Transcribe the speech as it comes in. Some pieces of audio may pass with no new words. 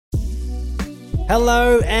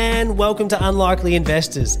Hello and welcome to Unlikely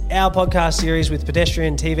Investors, our podcast series with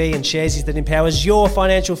Pedestrian TV and Sharesies that empowers your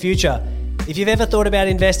financial future. If you've ever thought about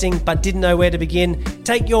investing but didn't know where to begin,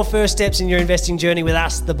 take your first steps in your investing journey with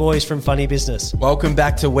us, the boys from Funny Business. Welcome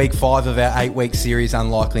back to week 5 of our 8-week series,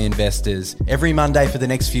 Unlikely Investors. Every Monday for the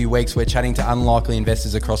next few weeks, we're chatting to unlikely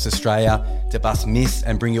investors across Australia to bust myths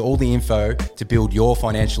and bring you all the info to build your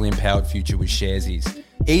financially empowered future with Sharesies.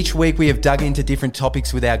 Each week, we have dug into different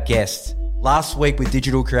topics with our guests. Last week with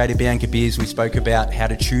digital creator Bianca Beers, we spoke about how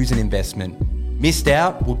to choose an investment. Missed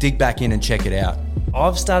out? We'll dig back in and check it out.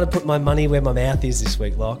 I've started putting my money where my mouth is this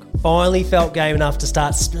week, Locke. Finally felt game enough to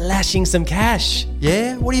start splashing some cash.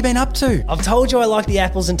 Yeah? What have you been up to? I've told you I like the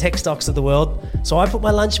Apples and tech stocks of the world, so I put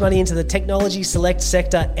my lunch money into the Technology Select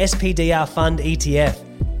Sector SPDR Fund ETF.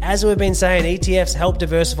 As we've been saying, ETFs help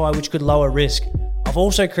diversify, which could lower risk. I've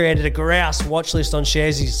also created a grouse watch list on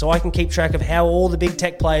Sharesies so I can keep track of how all the big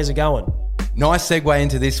tech players are going. Nice segue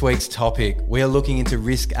into this week's topic. We are looking into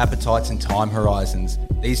risk appetites and time horizons.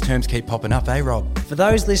 These terms keep popping up, Rob? For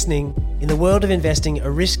those listening, in the world of investing,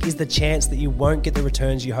 a risk is the chance that you won't get the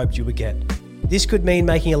returns you hoped you would get. This could mean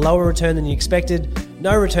making a lower return than you expected,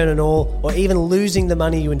 no return at all, or even losing the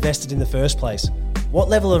money you invested in the first place. What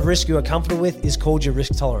level of risk you are comfortable with is called your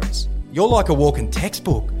risk tolerance. You're like a walking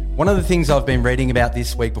textbook. One of the things I've been reading about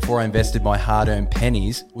this week before I invested my hard-earned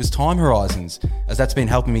pennies was time horizons, as that's been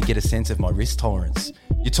helping me get a sense of my risk tolerance.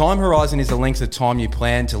 Your time horizon is the length of time you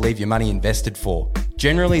plan to leave your money invested for.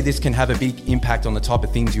 Generally, this can have a big impact on the type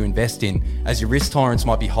of things you invest in, as your risk tolerance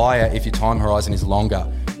might be higher if your time horizon is longer,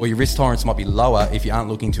 or your risk tolerance might be lower if you aren't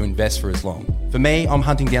looking to invest for as long. For me, I'm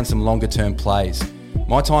hunting down some longer-term plays.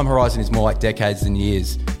 My time horizon is more like decades than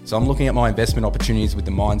years, so I'm looking at my investment opportunities with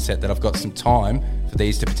the mindset that I've got some time for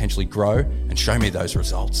these to potentially grow and show me those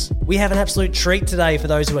results. We have an absolute treat today for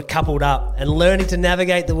those who are coupled up and learning to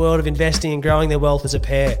navigate the world of investing and growing their wealth as a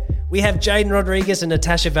pair. We have Jaden Rodriguez and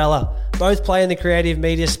Natasha Vella. Both play in the creative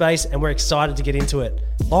media space and we're excited to get into it.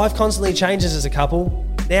 Life constantly changes as a couple.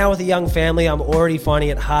 Now with a young family, I'm already finding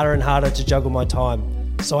it harder and harder to juggle my time.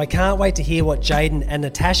 So I can't wait to hear what Jaden and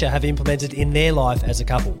Natasha have implemented in their life as a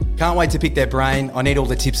couple. Can't wait to pick their brain. I need all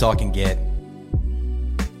the tips I can get.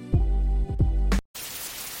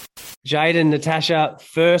 Jaden, Natasha,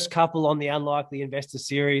 first couple on the Unlikely Investor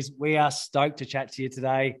series. We are stoked to chat to you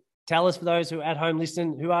today. Tell us, for those who are at home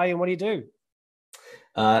listening, who are you and what do you do?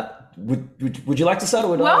 Would you like to start?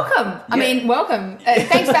 Welcome. Welcome.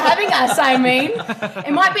 Thanks for having us.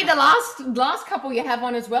 It might be the last couple you have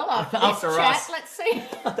on as well after this chat. Us. Let's see.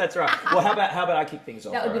 That's right. Well, how about I kick things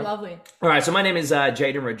off? That would be lovely. All right. So my name is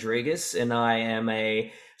Jaden Rodriguez, and I am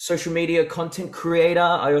a social media content creator.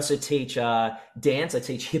 I also teach dance. I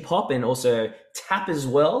teach hip hop and also tap as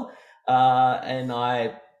well. And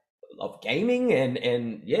I love gaming, and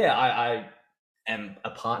I am a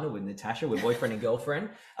partner with Natasha. We're boyfriend and girlfriend.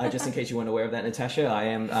 Just in case you weren't aware of that, Natasha, I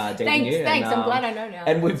am dating you. Thanks. I'm glad I know now.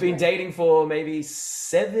 And we've been dating for maybe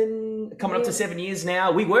up to 7 years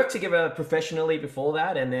now. We worked together professionally before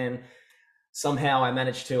that, and then somehow I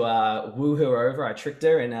managed to woo her over. I tricked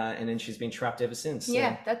her, and then she's been trapped ever since. So.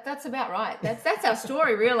 Yeah, that's about right. That's our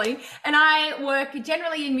story, really. And I work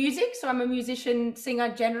generally in music, so I'm a musician, singer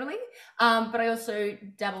generally. But I also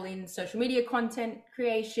dabble in social media content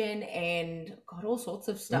creation and all sorts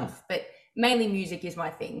of stuff. But mainly music is my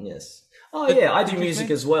thing. Yes. Oh yeah, I do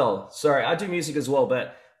music as well. Sorry, I do music as well,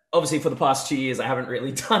 but obviously for the past 2 years I haven't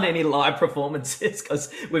really done any live performances because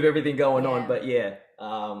with everything going on. But yeah,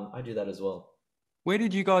 I do that as well. Where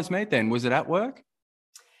did you guys meet then? Was it at work?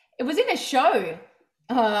 It was in a show.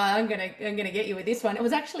 I'm gonna get you with this one. It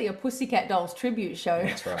was actually a Pussycat Dolls tribute show.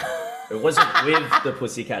 That's right. It wasn't with the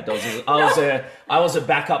Pussycat Dolls. I was a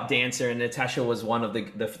backup dancer, and Natasha was one of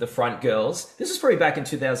the front girls. This was probably back in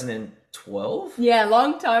 2012. Yeah,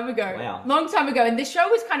 long time ago. Wow. Long time ago, and the show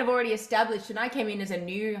was kind of already established, and I came in as the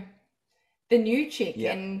new chick,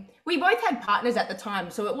 and we both had partners at the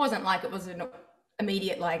time, so it wasn't like it was an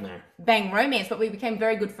immediate bang romance, but we became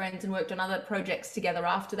very good friends and worked on other projects together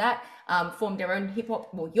after that. Formed our own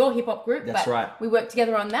your hip hop group. That's right. We worked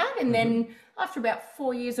together on that, and then after about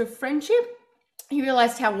 4 years of friendship, he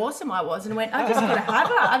realized how awesome I was and went, I just got to have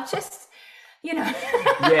her. I'm just,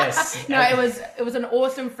 Yes. No, it was an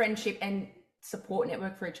awesome friendship and support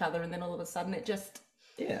network for each other, and then all of a sudden it just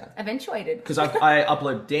eventuated. Because I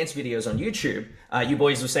upload dance videos on YouTube. You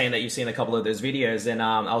boys were saying that you've seen a couple of those videos, and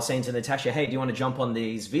I was saying to Natasha, hey, do you want to jump on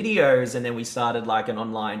these videos? And then we started like an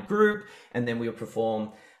online group, and then we would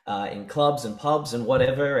perform in clubs and pubs and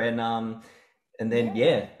whatever, and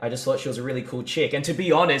then I just thought she was a really cool chick. And to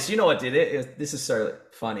be honest, you know what did it? This is so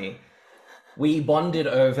funny. We bonded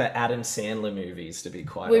over Adam Sandler movies, to be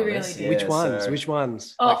quite We honest. really did. Which ones? so- Which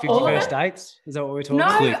ones? Oh, Like 50 all of First it? Dates? Is that what we're talking No,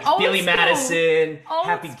 about? old Billy school. Madison, Old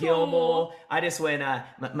Happy school. Gilmore. I just went,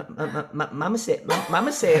 Mama said,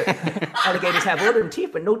 alligators have all them teeth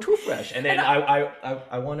but no toothbrush. And then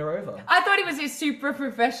I won her over. I thought he was a super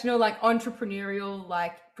professional, like entrepreneurial,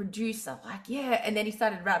 like producer, like yeah. And then he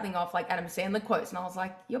started rattling off like Adam Sandler quotes, and I was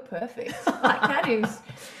like, "You're perfect." Like that is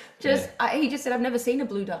just. He just said, "I've never seen a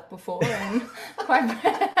blue duck before," and quite.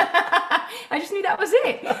 I just knew that was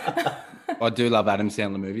it. I do love Adam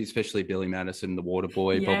Sandler movies, especially Billy Madison, The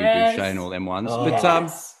Waterboy, Bobby Yes. Boucher, and all them ones. Oh. But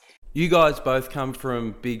Yes. you guys both come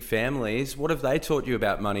from big families. What have they taught you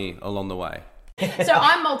about money along the way? So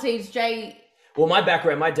I'm Maltese. Jay. Well, my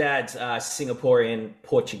background, my dad's Singaporean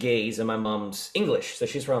Portuguese and my mum's English. So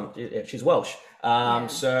she's Welsh.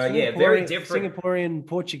 So yeah, very different. Singaporean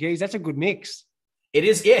Portuguese. That's a good mix. It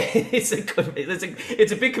is, yeah. It's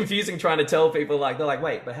a bit confusing trying to tell people, like, they're like,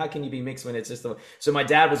 wait, but how can you be mixed when it's just so my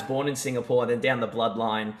dad was born in Singapore, and then down the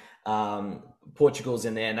bloodline, Portugal's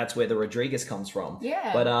in there, and that's where the Rodriguez comes from.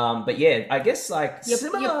 Yeah. But yeah, I guess like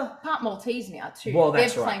similar. You're part Maltese now too. Well,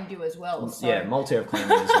 that's They've right. claimed you as well. So. Yeah, Malta have claimed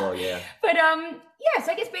it as well. Yeah. But yeah,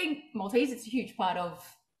 so I guess being Maltese, it's a huge part of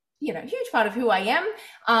who I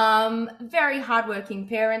am. Very hardworking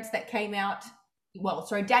parents that came out. Well,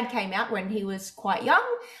 sorry, Dad came out when he was quite young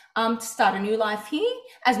to start a new life here,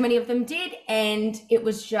 as many of them did, and it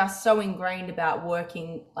was just so ingrained about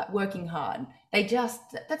working hard.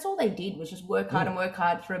 That's all they did, was just work hard and work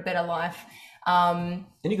hard for a better life. And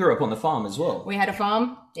you grew up on the farm as well. We had a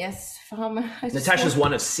farm, yes, farm. Natasha's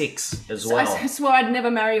one of 6 as So well. I swore I'd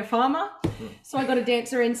never marry a farmer, so I got a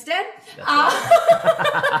dancer instead. But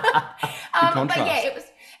yeah, it was.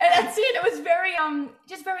 That's it. It was very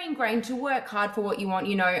just very ingrained to work hard for what you want.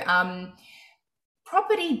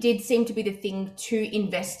 Property did seem to be the thing to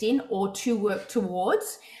invest in or to work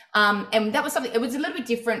towards, and that was something. It was a little bit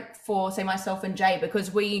different for, say, myself and Jay,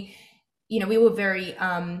 because we were very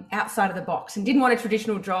outside of the box and didn't want a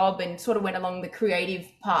traditional job, and sort of went along the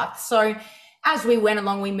creative path. So as we went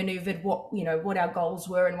along, we maneuvered what our goals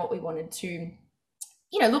were and what we wanted to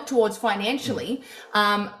look towards financially.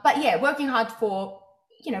 But yeah, working hard for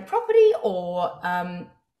property or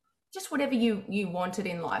just whatever you wanted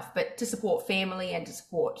in life, but to support family and to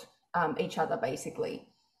support each other, basically.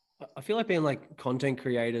 I feel like being like content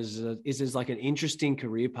creators is like an interesting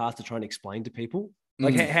career path to try and explain to people.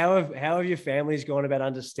 Like how have your families gone about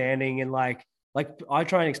understanding, and like I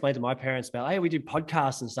try and explain to my parents about, hey, we do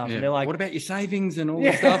podcasts and stuff. Yeah. And they're like, what about your savings and all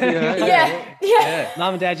this stuff? Yeah.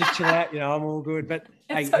 Mum and Dad, just chill out. I'm all good. But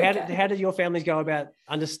hey, It's okay. how did your families go about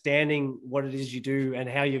understanding what it is you do and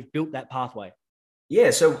how you've built that pathway?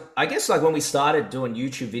 Yeah, so I guess like when we started doing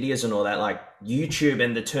YouTube videos and all that, like YouTube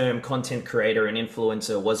and the term content creator and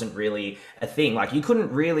influencer wasn't really a thing. Like you couldn't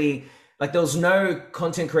really, like there was no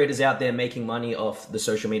content creators out there making money off the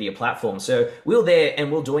social media platform. So we were there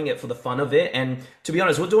and we're doing it for the fun of it. And to be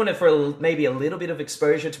honest, we're doing it for maybe a little bit of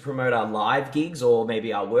exposure to promote our live gigs or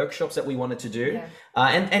maybe our workshops that we wanted to do. Yeah.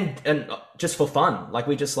 And just for fun. Like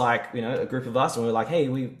we just like, a group of us, and we're like, hey,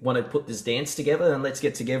 we want to put this dance together and let's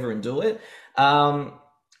get together and do it.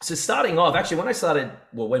 So starting off, actually,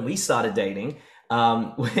 when we started dating,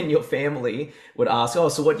 when your family would ask, oh,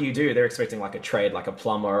 so what do you do? They're expecting like a trade, like a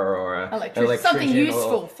plumber or a electrician, something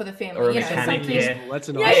useful for the family, or a mechanic. something. Yeah. Well, that's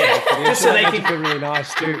a Yeah, nice yeah. Just so they That'd can- be really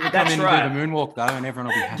nice too. That's Come in right. and do the moonwalk though, and everyone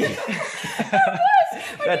will be happy.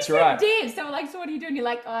 That's You said right. dance. They were like, so what are you doing? You're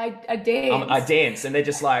like, I dance. I dance, and they're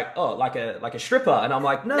just like, oh, like a stripper, and I'm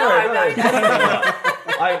like, no. No.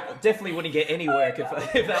 I definitely wouldn't get any work if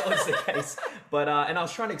that was the case. But and I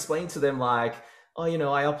was trying to explain to them like, oh,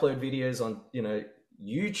 I upload videos on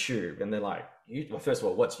YouTube, and they're like, well, first of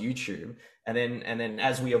all, what's YouTube? And then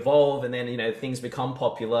as we evolve, and then things become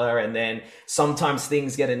popular, and then sometimes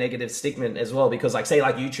things get a negative stigma as well, because like say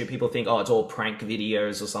like YouTube, people think, oh, it's all prank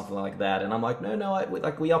videos or something like that, and I'm like, no,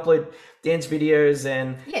 we upload dance videos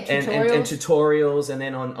and tutorials, and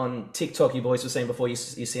then on TikTok, you boys were saying before, you've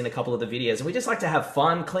seen a couple of the videos, and we just like to have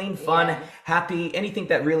fun, clean fun, happy, anything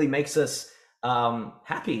that really makes us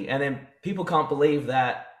happy, and then people can't believe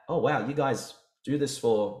that, oh wow, you guys do this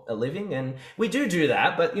for a living, and we do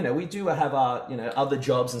that, but we do have our other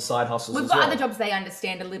jobs and side hustles. We've as got well. other jobs they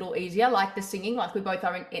understand a little easier, like the singing. Like we both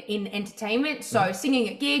are in entertainment, so singing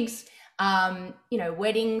at gigs,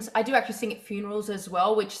 weddings. I do actually sing at funerals as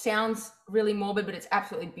well, which sounds really morbid, but it's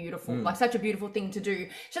absolutely beautiful. Like such a beautiful thing to do.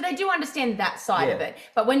 So they do understand that side of it.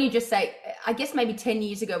 But when you just say, I guess maybe 10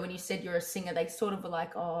 years ago when you said you're a singer, they sort of were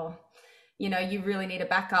like, oh, you really need a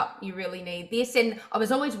backup. You really need this. And I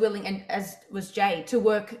was always willing, and as was Jay, to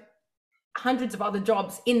work hundreds of other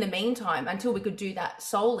jobs in the meantime until we could do that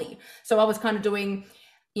solely. So I was kind of doing,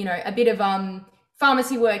 you know, a bit of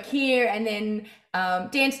pharmacy work here, and then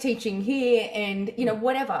dance teaching here, and, you know,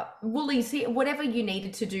 whatever, Woolies here, whatever you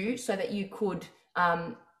needed to do so that you could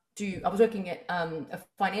I was working at a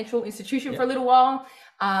financial institution for a little while.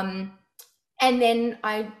 And then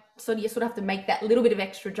I sort of have to make that little bit of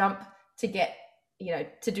extra jump to get, you know,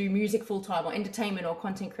 to do music full time or entertainment or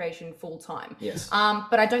content creation full time. Yes.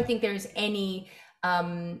 But I don't think there is any,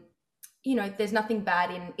 you know, there's nothing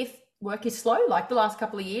bad in if work is slow, like the last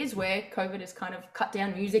couple of years where COVID has kind of cut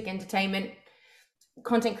down music, entertainment,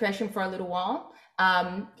 content creation for a little while.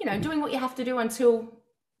 You know, doing what you have to do until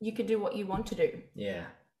you can do what you want to do. Yeah.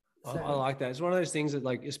 So. I like that. It's one of those things that,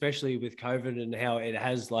 like, especially with COVID and how it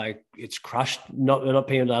has, like, it's crushed not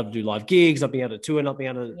being able to do live gigs, not being able to tour, not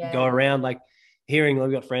being able to go around, like hearing,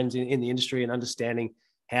 we've got friends in the industry and understanding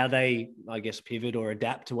how they, I guess, pivot or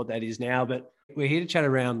adapt to what that is now. But we're here to chat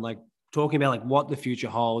around, like, talking about like what the future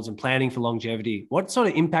holds and planning for longevity. What sort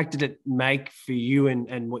of impact did it make for you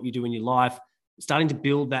and what you do in your life, starting to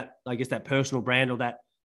build that, I guess, that personal brand or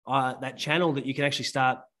that channel that you can actually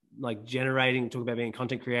start like generating, talk about being a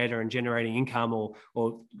content creator and generating income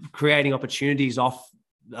or creating opportunities off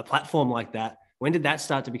a platform like that? When did that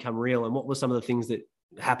start to become real, and what were some of the things that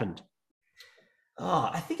happened?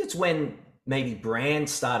 I think it's when maybe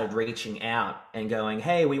brands started reaching out and going,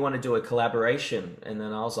 hey, we want to do a collaboration. And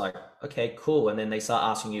then I was like, okay, cool. And then they start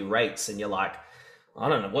asking you rates, and you're like, I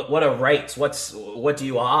don't know, what are rates? What do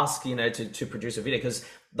you ask, you know, to produce a video? Because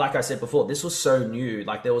like I said before, this was so new.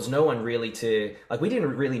 Like there was no one really we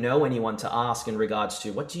didn't really know anyone to ask in regards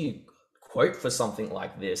to what do you quote for something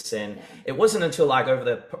like this. And it wasn't until like over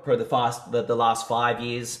the last 5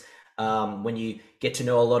 years, when you get to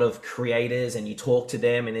know a lot of creators and you talk to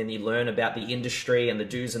them, and then you learn about the industry and the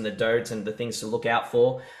do's and the don'ts and the things to look out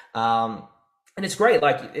for. And it's great.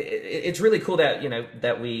 Like it's really cool that, you know,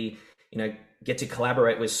 that we, you know, get to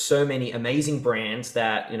collaborate with so many amazing brands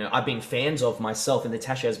that, you know, I've been fans of myself, and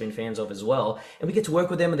Natasha has been fans of as well. And we get to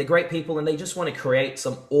work with them, and they're great people, and they just want to create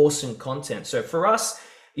some awesome content. So for us,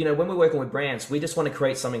 you know, when we're working with brands, we just want to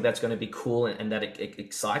create something that's going to be cool and that it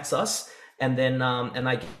excites us. And then, and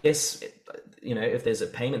I guess, you know, if there's a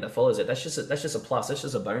payment that follows it, that's just a plus. That's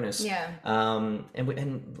just a bonus. Yeah.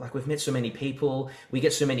 And like we've met so many people. We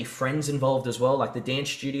get so many friends involved as well. Like the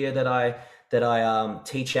dance studio that I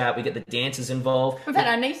teach at, we get the dancers involved. We've had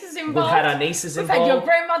our nieces involved. We've had your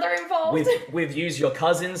grandmother involved. We've used your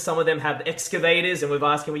cousins. Some of them have excavators, and we've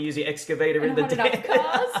asked, can we use your excavator in the dance?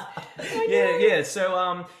 Cars. Yeah.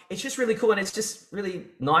 So it's just really cool, and it's just really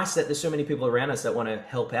nice that there's so many people around us that want to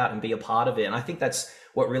help out and be a part of it. And I think that's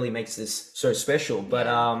what really makes this so special. But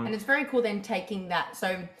and it's very cool then taking that.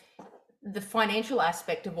 So the financial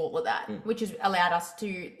aspect of all of that, which has allowed us to,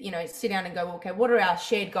 you know, sit down and go, okay, what are our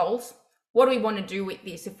shared goals? What do we want to do with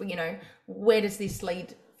this? If we, you know, where does this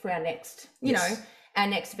lead for our next, you know, our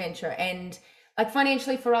next venture? And like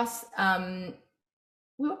financially for us,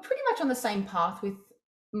 we were pretty much on the same path with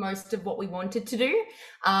most of what we wanted to do.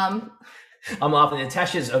 I'm laughing.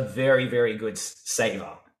 Natasha's a very, very good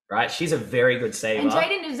saver, right? She's a very good saver. And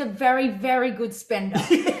Jaden is a very, very good spender. So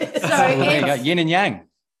there you go, yin and yang.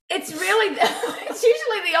 It's really, it's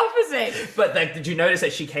usually the opposite. But like, did you notice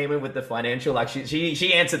that she came in with the financial? Like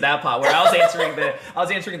she answered that part, where I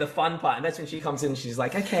was answering the fun part, and that's when she comes in and she's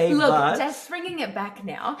like, okay, look, but just bringing it back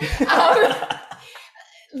now.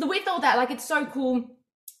 With all that, like, it's so cool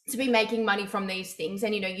to be making money from these things,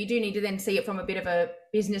 and you know, you do need to then see it from a bit of a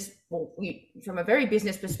business, from a very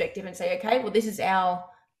business perspective, and say, okay, well, this is our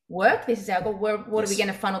work, this is our goal. What are we going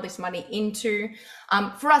to funnel this money into?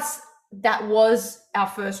 For us, that was our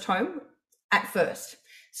first home at first.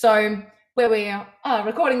 So where we are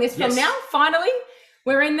recording this from now, finally,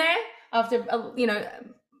 we're in there after, you know,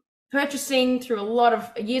 purchasing through a lot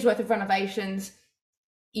of a year's worth of renovations,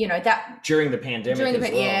 you know, that during the pandemic as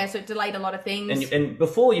well. Yeah, so it delayed a lot of things. And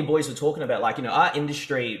before, you boys were talking about, like, you know, our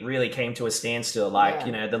industry really came to a standstill. Like,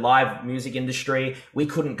 you know, the live music industry, we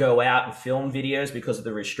couldn't go out and film videos because of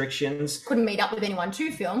the restrictions. Couldn't meet up with anyone to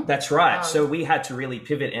film. That's right. So we had to really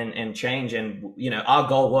pivot and change. And, you know, our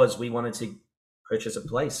goal was we wanted to purchase a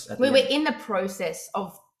place. We were in the process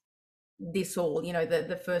of this all, you know,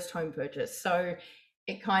 the first home purchase. So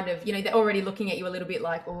it kind of, you know, they're already looking at you a little bit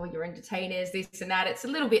like, oh, you're entertainers, this and that. It's a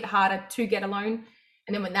little bit harder to get a loan.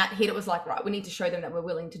 And then when that hit, it was like, right, we need to show them that we're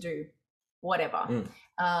willing to do whatever.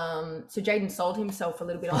 So Jaden sold himself a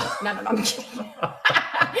little bit on it. No, I'm kidding.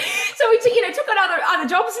 So we took on other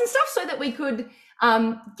jobs and stuff so that we could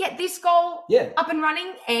get this goal up and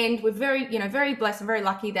running. And we're very, you know, very blessed and very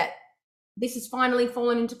lucky that this has finally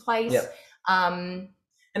fallen into place.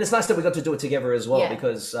 And it's nice that we got to do it together as well, Yeah.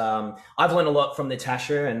 because I've learned a lot from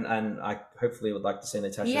Natasha, and I hopefully would like to see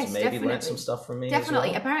Natasha's Yes, maybe learn definitely. some stuff from me.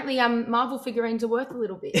 Definitely. As well. Apparently, Marvel figurines are worth a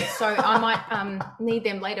little bit, so I might need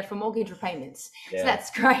them later for mortgage repayments. Yeah. So that's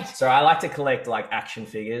great. So I like to collect like action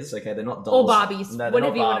figures. Okay, they're not dolls. Or Barbies, No, they're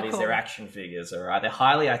whatever you not wanna Barbies. call They're them. action figures. All right, they're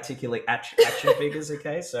highly articulate action figures.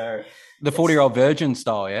 Okay, so The 40-year-old virgin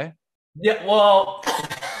style, yeah? yeah. Well,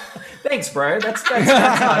 thanks, bro. That's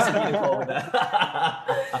nice of you to call me that.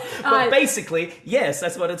 But basically, yes,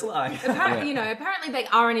 that's what it's like. Apparently, apparently they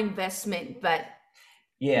are an investment, but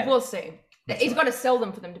Yeah. we'll see. He's got to sell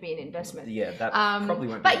them for them to be an investment. Yeah, that probably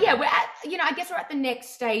won't. But be yeah, we're at, I guess we're at the next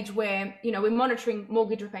stage where, we're monitoring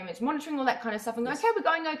mortgage repayments, monitoring all that kind of stuff, and go, okay, we're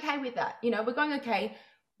going okay with that. We're going okay.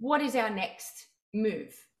 What is our next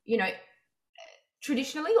move?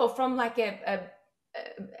 Traditionally, or from like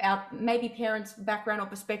our maybe parents' background or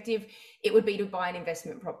perspective, it would be to buy an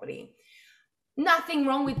investment property. Nothing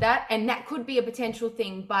wrong with that, and that could be a potential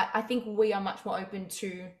thing, but I think we are much more open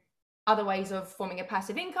to other ways of forming a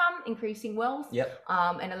passive income, increasing wealth, Yep.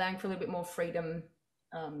 and allowing for a little bit more freedom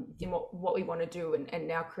in what we want to do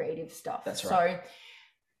and our creative stuff. That's right.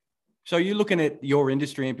 So you're looking at your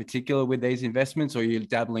industry in particular with these investments, or are you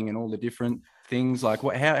dabbling in all the different things? Like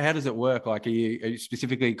how does it work? Like are you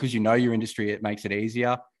specifically, because your industry, it makes it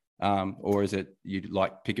easier, or is it you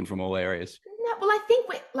like picking from all areas? No, well, I think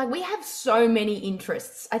we have so many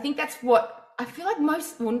interests. I think that's what I feel like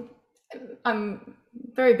I'm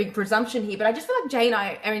very big presumption here, but I just feel like Jay and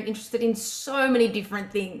I are interested in so many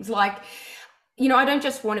different things. Like, I don't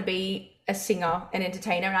just want to be a singer and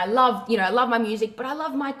entertainer, and I love my music, but I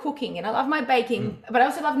love my cooking and I love my baking, but I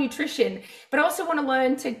also love nutrition, but I also want to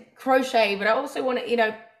learn to crochet, but I also want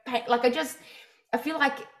to, paint. Like I feel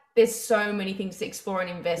like there's so many things to explore and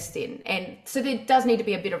invest in. And so there does need to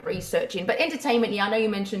be a bit of research in, but entertainment. Yeah. I know you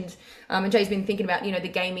mentioned, and Jay's been thinking about, the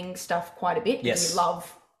gaming stuff quite a bit. Yes. You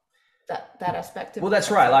love that aspect of. Well,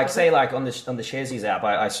 that's right. Like say like on the Sharesies app,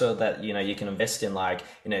 I saw that, you can invest in like,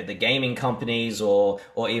 the gaming companies or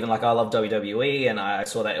even like I love WWE, and I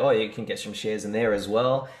saw that, you can get some shares in there as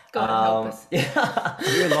well. God help us. Yeah.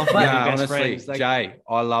 You and Lachlan are Yeah, best honestly, friends. Like, Jay,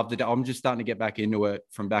 I loved it. I'm just starting to get back into it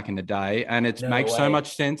from back in the day, and it No makes so way.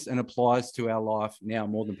 much sense and applies to our life now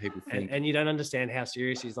more than people think. and you don't understand how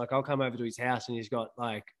serious he is. Like, I'll come over to his house and he's got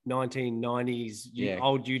like 1990s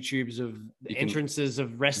old YouTubes of entrances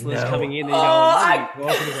of wrestlers coming in. And you're going, what are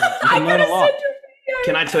you talking about? You can learn a lot.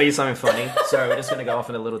 Can I tell you something funny? So we're just going to go off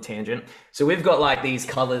on a little tangent. So we've got like these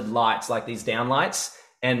colored lights, like these down lights,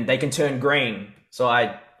 and they can turn green. So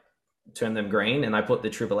I turn them green and I put the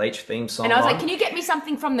Triple H theme song And I was on. like, can you get me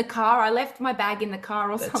something from the car? I left my bag in the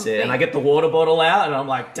car or That's something. it. And I get the water bottle out and I'm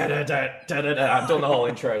like, da da da da da da. I'm doing the whole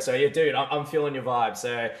intro. So yeah, dude, I'm feeling your vibe.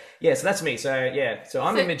 So yeah, so that's me. So yeah, so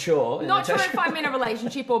I'm immature. and Not sure Natasha- if I'm in a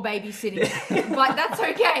relationship or babysitting, but that's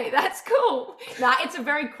okay. That's cool. Nah, it's a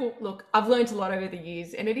very cool look. I've learned a lot over the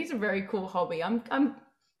years, and it is a very cool hobby. I'm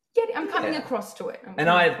coming across to it. And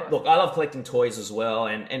I love collecting toys as well.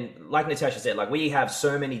 And like Natasha said, like we have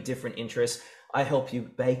so many different interests. I help you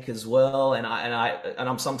bake as well, and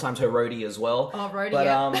I'm sometimes her roadie as well. Oh, roadie, but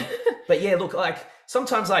yeah. but yeah, look, like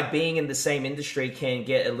sometimes like being in the same industry can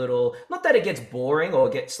get a little, not that it gets boring or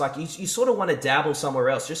gets like you sort of want to dabble somewhere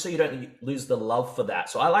else just so you don't lose the love for that.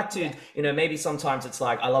 So I like to, maybe sometimes it's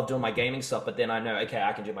like I love doing my gaming stuff, but then I know, okay,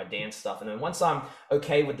 I can do my dance stuff. And then once I'm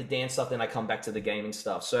okay with the dance stuff, then I come back to the gaming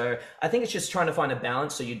stuff. So I think it's just trying to find a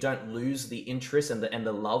balance so you don't lose the interest and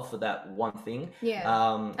the love for that one thing. Yeah.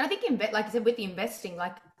 And I think, like I said, with the investing,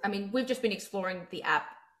 we've just been exploring the app.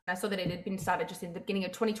 I saw that it had been started just in the beginning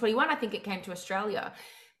of 2021. I think it came to Australia.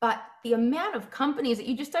 But the amount of companies that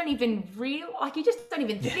you just don't even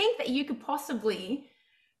think that you could possibly,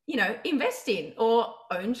 invest in or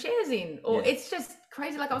own shares in, or it's just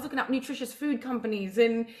crazy. Like I was looking up nutritious food companies,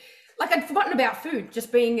 and like I'd forgotten about food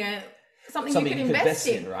just being something you could invest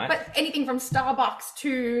in, right? But anything from Starbucks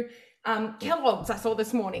to Kellogg's, I saw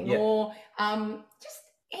this morning, or just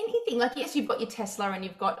anything. Like, yes, you've got your Tesla and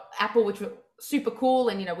you've got Apple, which were super cool,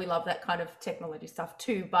 and we love that kind of technology stuff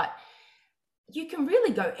too, but you can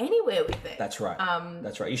really go anywhere with it. That's right.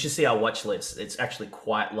 That's right. You should see our watch list. It's actually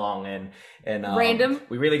quite long and random.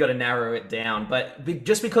 We really got to narrow it down. But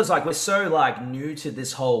just because like we're so like new to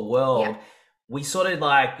this whole world, we sort of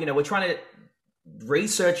like, we're trying to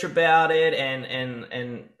research about it,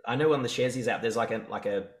 and I know on the Sharesies app there's like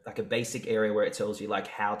a basic area where it tells you like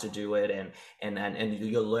how to do it, and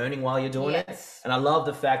you're learning while you're doing it. And I love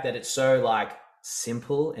the fact that it's so like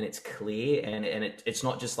simple and it's clear, and it's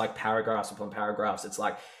not just like paragraphs upon paragraphs. It's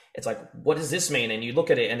like it's like, what does this mean? And you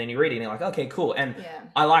look at it and then you read it and you're like, okay, cool. And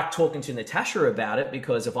I like talking to Natasha about it,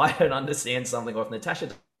 because if I don't understand something, or if Natasha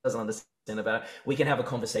doesn't understand about it, we can have a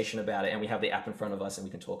conversation about it, and we have the app in front of us and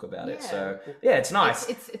we can talk about it. So yeah, it's nice.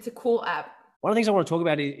 It's a cool app. One of the things I want to talk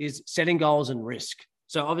about is setting goals and risk.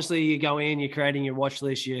 So obviously you go in, you're creating your watch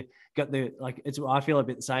list, you got I feel a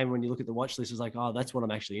bit the same when you look at the watch list. It's like, oh, that's what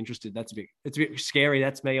I'm actually interested. It's a bit scary.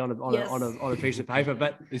 That's me on a piece of paper.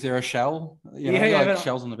 But is there a shell?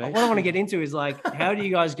 Shells on the beach. What I want to get into is like, how do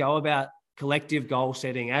you guys go about collective goal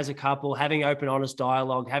setting as a couple, having open, honest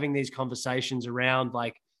dialogue, having these conversations around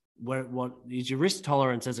like, what is your risk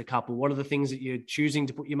tolerance as a couple? What are the things that you're choosing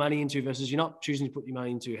to put your money into versus you're not choosing to put your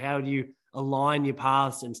money into? How do you align your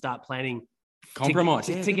paths and start planning compromise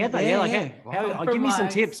together? Give me some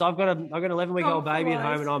tips. I've got an 11-week-old baby at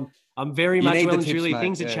home, and I'm very much well and truly.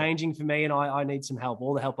 Things are changing for me, and I need some help.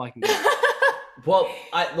 All the help I can get. Well,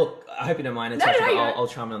 I hope you don't mind, Natasha, I'll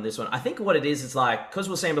chime in on this one. I think what it is like, because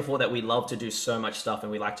we were saying before that we love to do so much stuff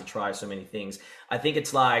and we like to try so many things. I think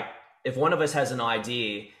it's like, if one of us has an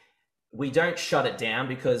idea, we don't shut it down,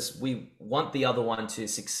 because we want the other one to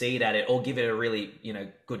succeed at it or give it a really,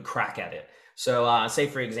 good crack at it. So say,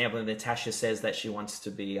 for example, Natasha says that she wants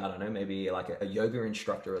to be, I don't know, maybe like a yoga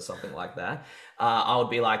instructor or something like that. I would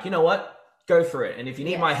be like, you know what? Go for it. And if you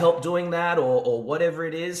need my help doing that or whatever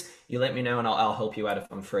it is, you let me know and I'll help you out if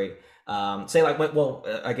I'm free. Say like,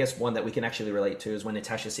 I guess one that we can actually relate to is when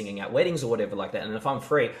Natasha's singing at weddings or whatever like that. And if I'm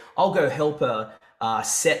free, I'll go help her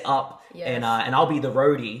set up and I'll be the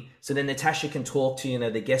roadie. So then Natasha can talk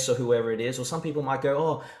to, the guests or whoever it is. Or some people might go,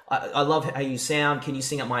 oh, I love how you sound. Can you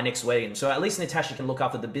sing at my next wedding? So at least Natasha can look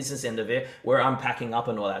after the business end of it where I'm packing up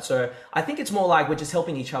and all that. So I think it's more like we're just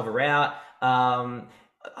helping each other out.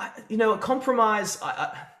 Compromise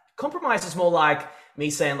is more like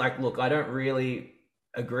me saying like, look, I don't really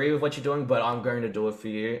agree with what you're doing, but I'm going to do it for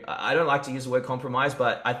you. I don't like to use the word compromise,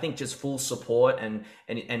 but I think just full support and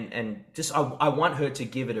just I want her to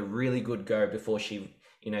give it a really good go before she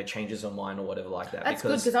changes her mind or whatever like that. That's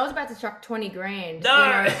good, because I was about to chuck 20 grand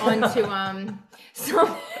onto some.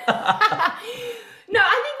 No,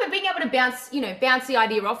 I think we're being able to bounce the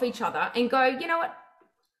idea off each other and go, you know what?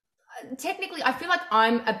 Technically, I feel like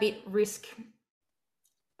I'm a bit risk.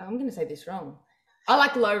 I'm going to say this wrong. I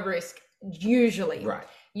like low risk. Usually, right.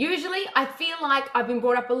 Usually, I feel like I've been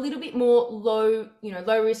brought up a little bit more low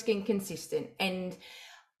risk and consistent.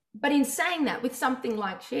 But in saying that, with something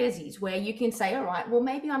like Sharesies, where you can say, all right, well,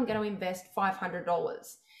 maybe I'm going to invest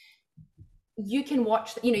 $500. You can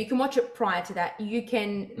watch, you can watch it prior to that. You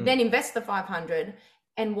can then invest the 500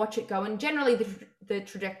 and watch it go. And generally, the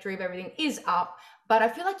trajectory of everything is up. But I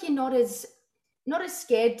feel like you're not as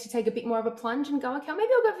scared to take a bit more of a plunge and go, okay, maybe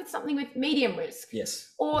I'll go with something with medium risk.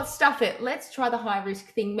 Yes. Or stuff it. Let's try the high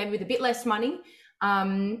risk thing, maybe with a bit less money.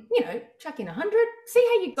 Chuck in 100, see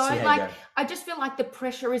how you go. I just feel like the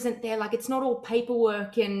pressure isn't there. Like, it's not all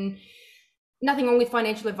paperwork, and nothing wrong with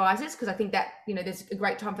financial advisors, because I think that, there's a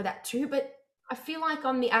great time for that too. But I feel like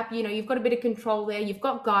on the app, you've got a bit of control there. You've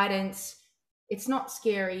got guidance. It's not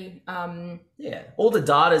scary. All the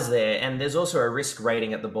data's there, and there's also a risk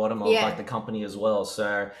rating at the bottom of like the company as well.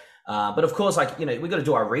 So, but of course, like, we got to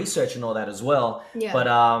do our research and all that as well. Yeah. But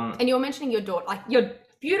and you were mentioning your daughter, like your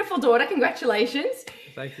beautiful daughter. Congratulations.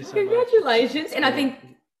 Thank you so Congratulations. much. And I think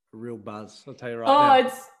a real buzz. I'll tell you right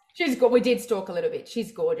now. She's good. We did stalk a little bit.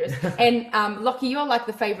 She's gorgeous. And Lockie, you're like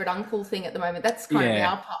the favorite uncle thing at the moment. That's kind of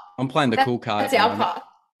our part. I'm playing the cool card. That's our part.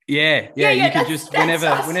 Yeah. You can just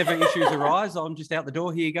whenever issues arise, I'm just out the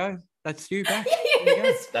door. Here you go. That's you back.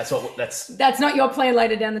 Yes. That's not your plan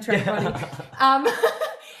later down the track, buddy.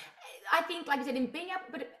 I think, like I said,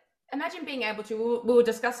 imagine being able to. We were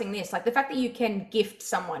discussing this, like the fact that you can gift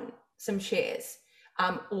someone some shares,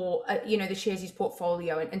 or the Sharesies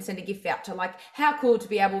portfolio, and send a gift voucher. Like, how cool to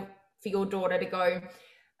be able for your daughter to go,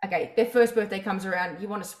 okay, their first birthday comes around, you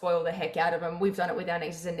want to spoil the heck out of them. We've done it with our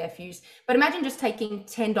nieces and nephews. But imagine just taking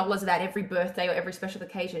 $10 of that every birthday or every special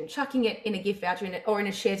occasion, chucking it in a gift voucher or in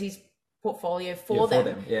a Sharesies portfolio for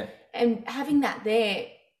them. And having that there,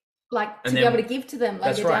 like, to be able to give to them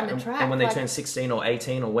later down the track. And when they turn 16 or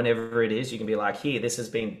 18 or whenever it is, you can be like, here, this has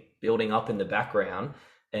been building up in the background.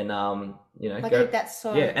 And, I think that's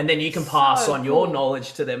so, and then you can pass on your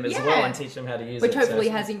knowledge to them as well and teach them how to use it. Which hopefully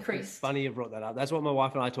has increased. It's funny you brought that up. That's what my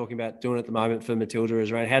wife and I are talking about doing at the moment for Matilda, is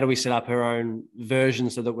around how do we set up her own version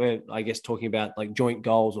so that we're, I guess, talking about like joint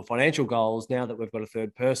goals or financial goals. Now that we've got a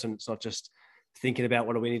third person, it's not just thinking about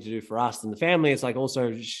what do we need to do for us and the family. It's like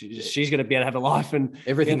also she's going to be able to have a life and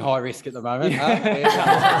everything high risk at the moment.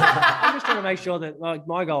 I'm just trying to make sure that like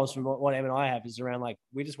my goals from what Em and I have is around like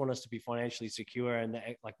we just want us to be financially secure and that,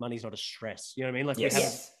 like money's not a stress. You know what I mean? Like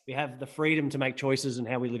we have the freedom to make choices and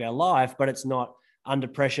how we live our life, but it's not under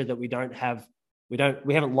pressure that we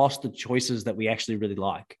haven't lost the choices that we actually really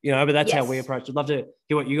like. You know, but that's how we approach it. I'd love to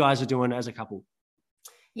hear what you guys are doing as a couple.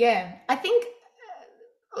 Yeah, I think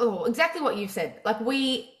exactly what you've said. Like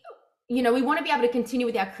we want to be able to continue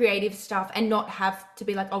with our creative stuff and not have to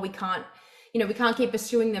be like, oh, we can't keep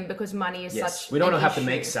pursuing them because money is such. We don't have issue. to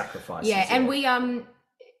make sacrifices. Yeah, and we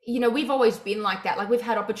we've always been like that. Like we've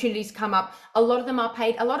had opportunities come up. A lot of them are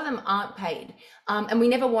paid. A lot of them aren't paid. And we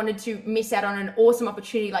never wanted to miss out on an awesome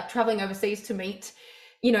opportunity like traveling overseas to meet,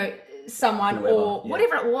 someone or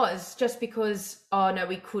whatever it was, just because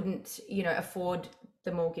we couldn't afford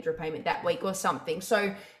the mortgage repayment that week or something.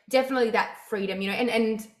 So definitely that freedom,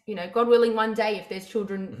 and God willing, one day if there's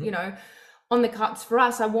children, on the cards for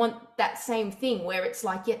us, I want that same thing where it's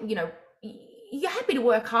like, you're happy to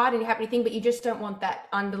work hard and you're happy to think, but you just don't want that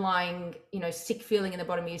underlying, sick feeling in the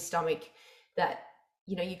bottom of your stomach that,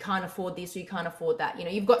 you can't afford this or you can't afford that.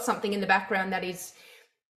 You've got something in the background that is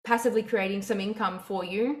passively creating some income for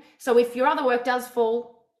you. So if your other work does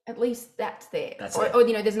fall, at least that's there. Or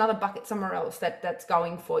there's another bucket somewhere else that's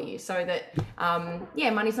going for you, so that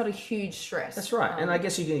money's not a huge stress. That's right. And I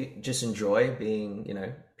guess you can just enjoy being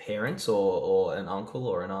parents or an uncle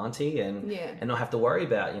or an auntie and not have to worry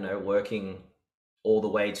about working all the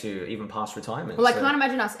way to even past retirement. Well, I can't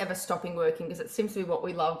imagine us ever stopping working because it seems to be what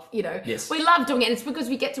we love. Yes. We love doing it. And it's because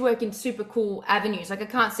we get to work in super cool avenues. Like I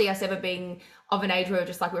can't see us ever being of an age where we're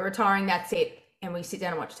just like, we're retiring, that's it, and we sit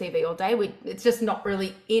down and watch TV all day. It's just not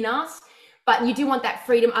really in us. But you do want that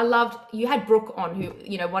freedom. I loved, you had Brooke on, who,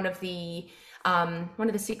 one of the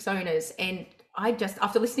 6 owners, and I just,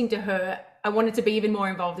 after listening to her, I wanted to be even more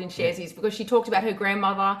involved in Sharesies because she talked about her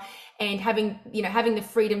grandmother and having the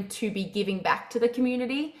freedom to be giving back to the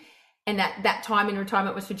community, and that time in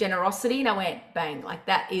retirement was for generosity. And I went, bang, like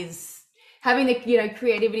that is having the,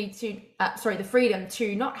 creativity to, the freedom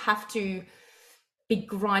to not have to be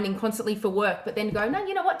grinding constantly for work, but then go, no,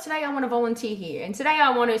 you know what, today I want to volunteer here. And today I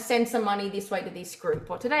want to send some money this way to this group.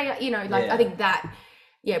 Or today, I think that,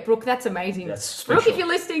 Brooke, that's amazing. That's special. Brooke, if you're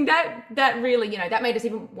listening, that really, that made us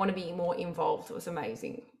even want to be more involved. It was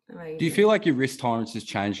amazing. Do you feel like your risk tolerance has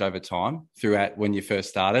changed over time throughout when you first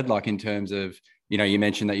started? Like in terms of, you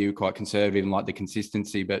mentioned that you were quite conservative and like the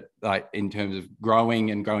consistency, but like in terms of growing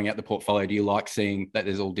out the portfolio, do you like seeing that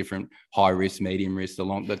there's all different high risk, medium risk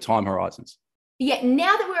along the time horizons? Yeah,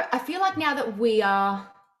 I feel like now that we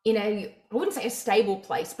are in I wouldn't say a stable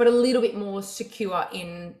place, but a little bit more secure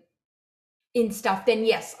in stuff, then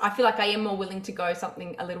yes, I feel like I am more willing to go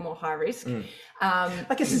something a little more high risk.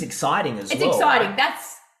 I guess it's exciting as well. It's exciting. Right?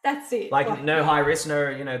 That's it. Like no high risk,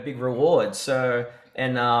 no big reward. So,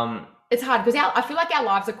 and it's hard because I feel like our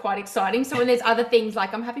lives are quite exciting. So when there's other things,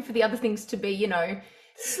 like I'm happy for the other things to be,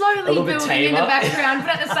 slowly building in the background,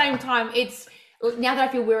 but at the same time, it's now that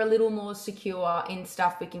I feel we're a little more secure in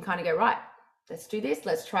stuff, we can kind of go, right, let's do this,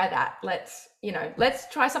 let's try that, let's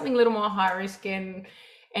try something a little more high risk and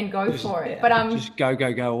go for it. But just go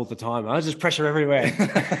all the time. I just pressure everywhere.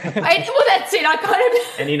 Well, that's it. I kind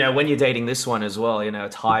of. And when you're dating this one as well,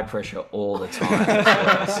 it's high pressure all the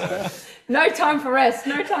time. So. No time for rest.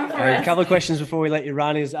 No time for rest. A couple of questions before we let you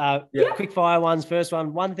run is quick fire ones. First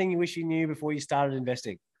one thing you wish you knew before you started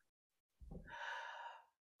investing.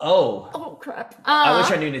 Oh crap. I wish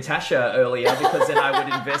I knew Natasha earlier because then I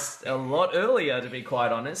would invest a lot earlier, to be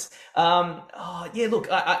quite honest. Look,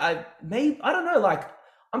 I don't know, like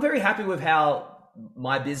I'm very happy with how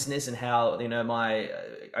my business and how, my,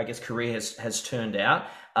 I guess career has turned out.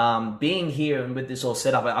 Being here and with this all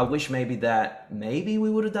set up, I wish maybe we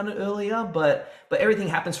would have done it earlier, but everything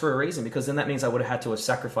happens for a reason, because then that means I would have had to have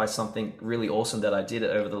sacrificed something really awesome that I did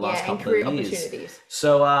over the last couple of years.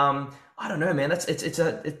 So, I don't know, man.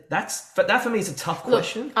 That for me is a tough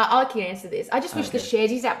question. Look, I can answer this. I just wish the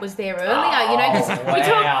Sharesies app was there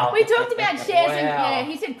earlier. We talked about shares and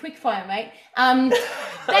he said quickfire, mate.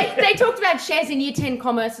 They talked about shares in year 10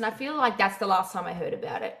 commerce, and I feel like that's the last time I heard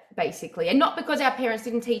about it, basically. And not because our parents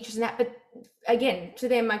didn't teach us that, but again, to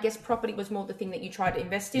them, I guess property was more the thing that you tried to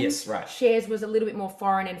invest in. Yes, right. Shares was a little bit more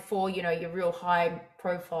foreign and for, your real high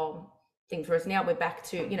profile things. Whereas now we're back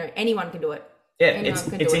to, anyone can do it. Yeah, it's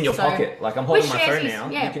in your pocket. Like I'm holding my phone now.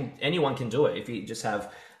 Anyone can do it if you just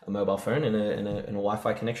have a mobile phone and a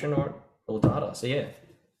Wi-Fi connection or data. So yeah.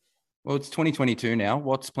 Well, it's 2022 now.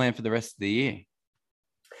 What's planned for the rest of the year?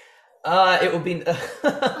 It would be.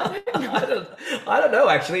 I don't know.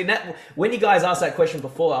 Actually, when you guys asked that question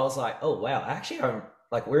before, I was like, "Oh wow!" Actually,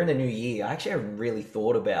 we're in a new year. I actually haven't really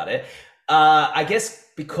thought about it. I guess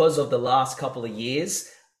because of the last couple of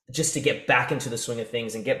years, just to get back into the swing of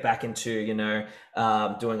things and get back into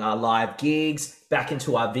doing our live gigs, back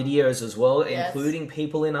into our videos as well, including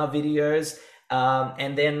people in our videos,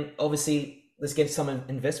 and then obviously. Let's get some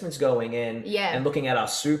investments going and looking at our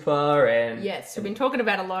super and yes. So we've been talking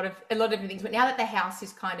about a lot of different things, but now that the house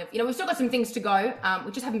is kind of, we've still got some things to go.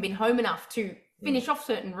 We just haven't been home enough to finish off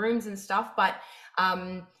certain rooms and stuff. But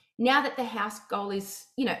now that the house goal is,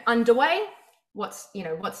 underway, what's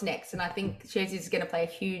next? And I think Shares is going to play a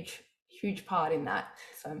huge part in that.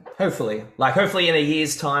 So hopefully in a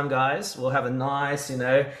year's time, guys, we'll have a nice,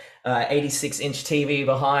 86-inch TV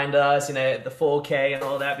behind us, the 4K and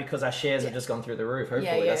all that, because our shares have just gone through the roof.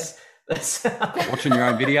 Hopefully that's watching your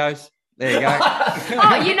own videos. There you go.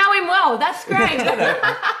 Oh, you know him well. That's great.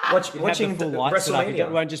 Watching the lights WrestleMania.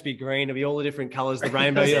 It won't just be green. It'll be all the different colours of the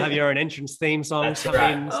rainbow. You'll have your own entrance theme songs installed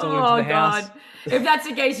into the house. If that's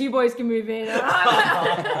the case, you boys can move in.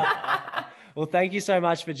 Well, thank you so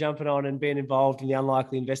much for jumping on and being involved in the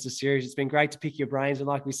Unlikely Investor series. It's been great to pick your brains. And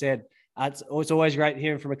like we said, it's always great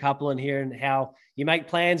hearing from a couple and hearing how you make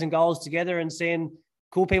plans and goals together and seeing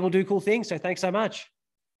cool people do cool things. So thanks so much.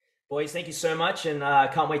 Boys, thank you so much. And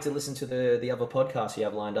can't wait to listen to the other podcasts you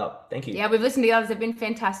have lined up. Thank you. Yeah, we've listened to the others. They've been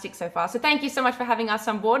fantastic so far. So thank you so much for having us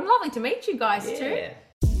on board. And lovely to meet you guys too.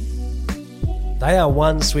 They are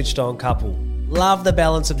one switched on couple. Love the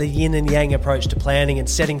balance of the yin and yang approach to planning and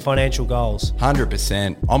setting financial goals.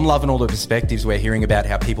 100%. I'm loving all the perspectives we're hearing about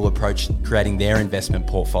how people approach creating their investment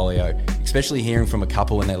portfolio, especially hearing from a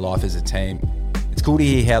couple in their life as a team. It's cool to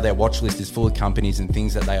hear how their watch list is full of companies and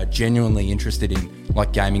things that they are genuinely interested in,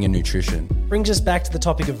 like gaming and nutrition. Brings us back to the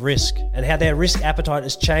topic of risk and how their risk appetite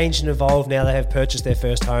has changed and evolved now they have purchased their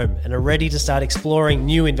first home and are ready to start exploring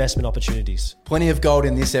new investment opportunities. Plenty of gold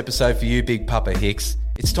in this episode for you, Big Papa Hicks.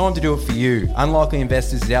 It's time to do it for you. Unlikely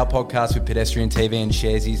Investors is our podcast with Pedestrian TV and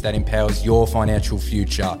Sharesies that empowers your financial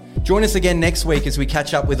future. Join us again next week as we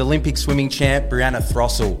catch up with Olympic swimming champ Brianna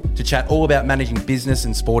Throssell to chat all about managing business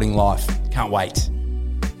and sporting life. Can't wait.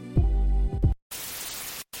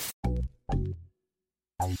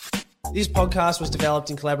 This podcast was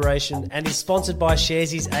developed in collaboration and is sponsored by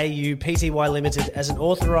Sharesies AU Pty Limited as an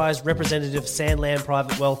authorised representative of Sandland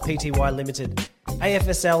Private Wealth Pty Limited.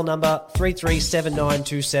 AFSL number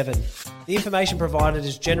 337927. The information provided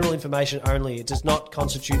is general information only. It does not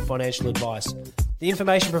constitute financial advice. The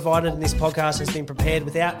information provided in this podcast has been prepared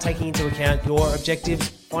without taking into account your objectives,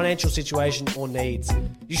 financial situation, or needs.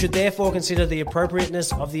 You should therefore consider the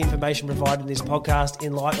appropriateness of the information provided in this podcast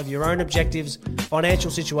in light of your own objectives,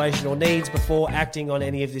 financial situation, or needs before acting on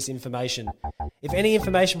any of this information. If any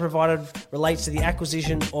information provided relates to the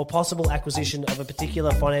acquisition or possible acquisition of a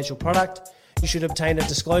particular financial product, you should obtain a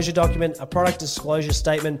disclosure document, a product disclosure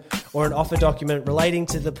statement, or an offer document relating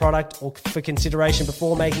to the product or for consideration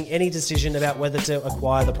before making any decision about whether to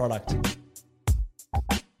acquire the product.